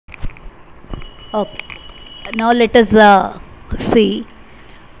Okay, now let us see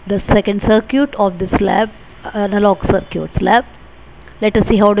the second circuit of this lab, analog circuits lab. Let us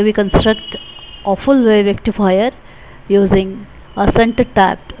see how do we construct a full wave rectifier using a center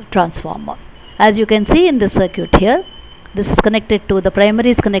tapped transformer. As you can see in the circuit here, this is connected to, the primary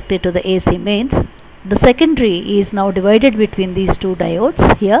is connected to the AC mains. The secondary is now divided between these two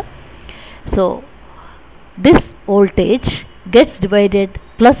diodes here. So this voltage gets divided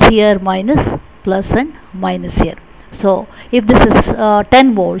plus here minus, plus and minus here. So if this is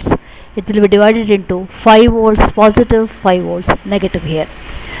 10 volts, it will be divided into 5 volts positive, 5 volts negative here.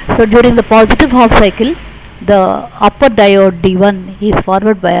 So during the positive half cycle, the upper diode D1 is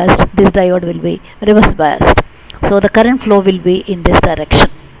forward biased, this diode will be reverse biased. So the current flow will be in this direction.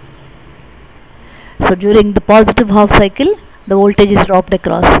 So during the positive half cycle, the voltage is dropped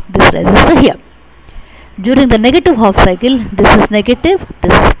across this resistor here. During the negative half cycle, this is negative,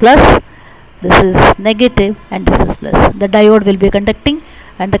 this is plus, this is negative, and this is plus. The diode will be conducting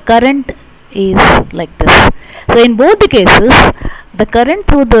and the current is like this. So in both the cases, the current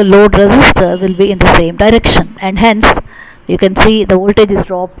through the load resistor will be in the same direction, and hence you can see the voltage is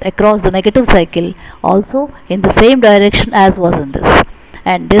dropped across the negative cycle also in the same direction as was in this,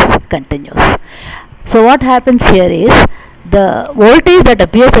 and this continues. So what happens here is the voltage that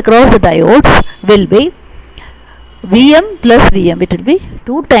appears across the diodes will be Vm plus Vm. It will be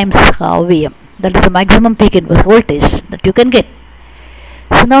 2 times Vm. That is the maximum peak inverse voltage that you can get.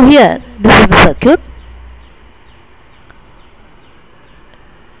 So now here, this is the circuit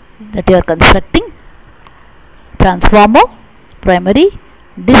that you are constructing. Transformer, primary,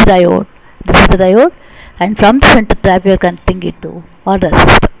 this diode, this is the diode, and from the center tap you are connecting it to a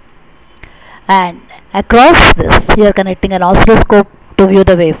resistor. And across this you are connecting an oscilloscope to view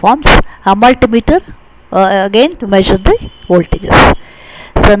the waveforms, a multimeter again to measure the voltages.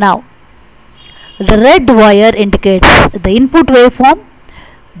 So now the red wire indicates the input waveform,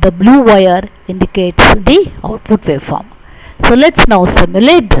 the blue wire indicates the output waveform. So let's now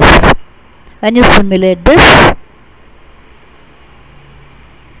simulate this. When you simulate this,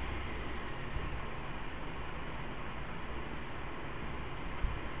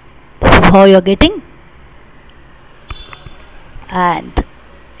 this is how you are getting, and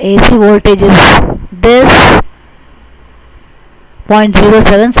AC voltage is this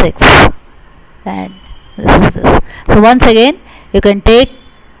 0.076, and this is this. So once again you can take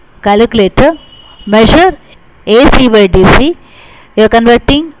calculator, measure AC by DC. You are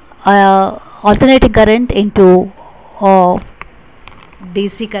converting alternating current into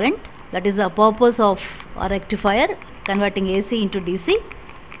DC current. That is the purpose of a rectifier, converting AC into DC.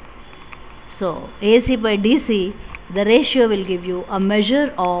 So AC by DC, the ratio will give you a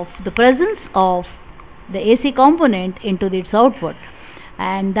measure of the presence of the AC component into its output,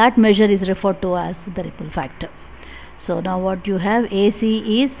 and that measure is referred to as the ripple factor. So now what you have,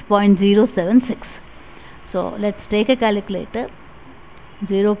 AC is 0.076. So let's take a calculator.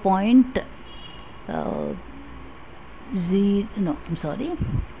 0.0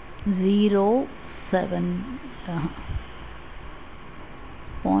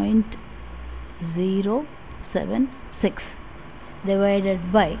 0.076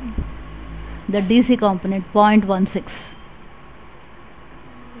 divided by the DC component 0.16.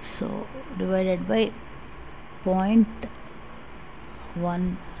 So divided by 0.16,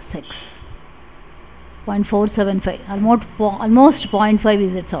 0.475, almost 0.5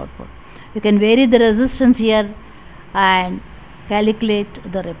 is its output. You can vary the resistance here and calculate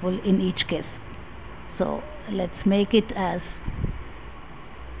the ripple in each case. So let's make it as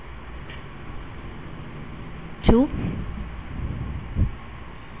 2.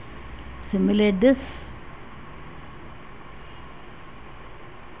 Simulate this.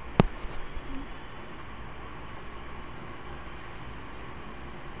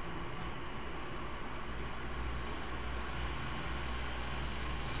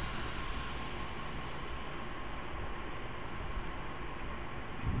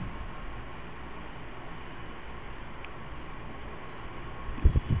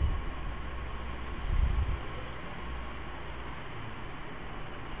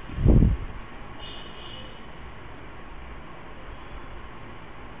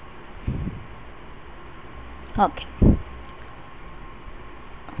 Okay,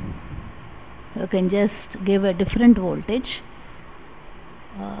 you can just give a different voltage.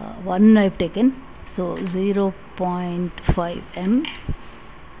 1 I have taken, so 0.5 M.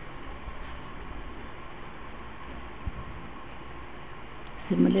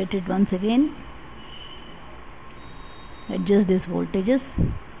 Simulate it once again, adjust these voltages.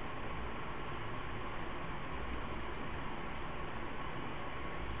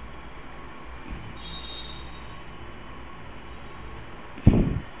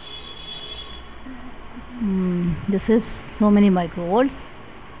 This is so many microvolts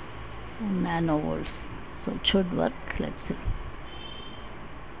and nanovolts, so it should work. Let's see.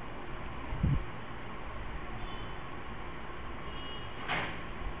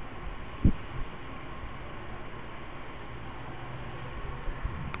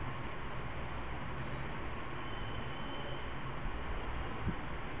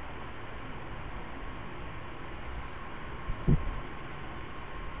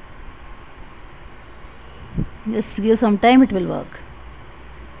 Just give some time, it will work.